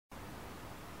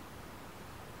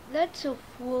That's so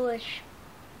foolish,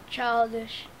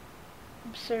 childish,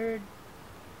 absurd,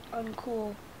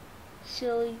 uncool,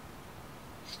 silly,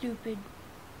 stupid,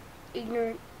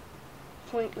 ignorant,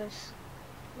 pointless,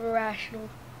 irrational,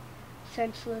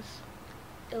 senseless,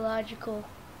 illogical,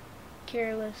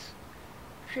 careless,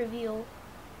 trivial,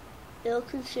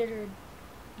 ill-considered,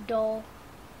 dull,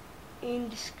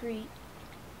 indiscreet,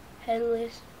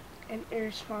 headless, and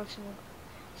irresponsible.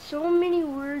 So many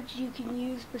words you can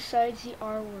use besides the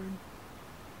R word.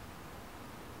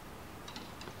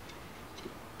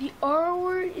 The R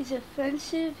word is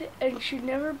offensive and should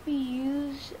never be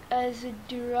used as a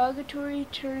derogatory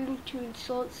term to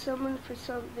insult someone for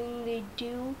something they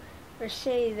do or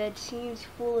say that seems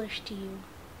foolish to you.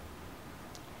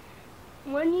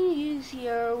 When you use the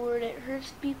R word, it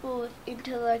hurts people with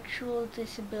intellectual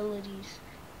disabilities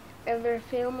and their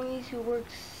families who work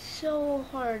so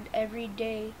hard every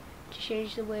day to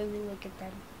change the way we look at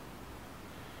them.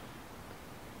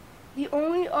 The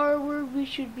only R word we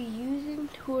should be using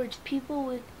towards people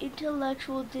with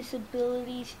intellectual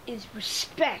disabilities is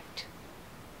respect.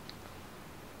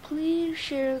 Please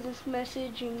share this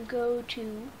message and go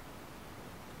to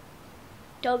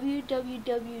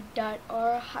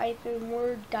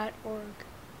www.r-word.org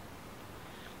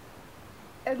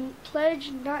and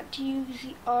pledge not to use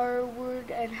the R word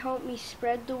and help me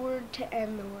spread the word to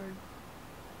end the word.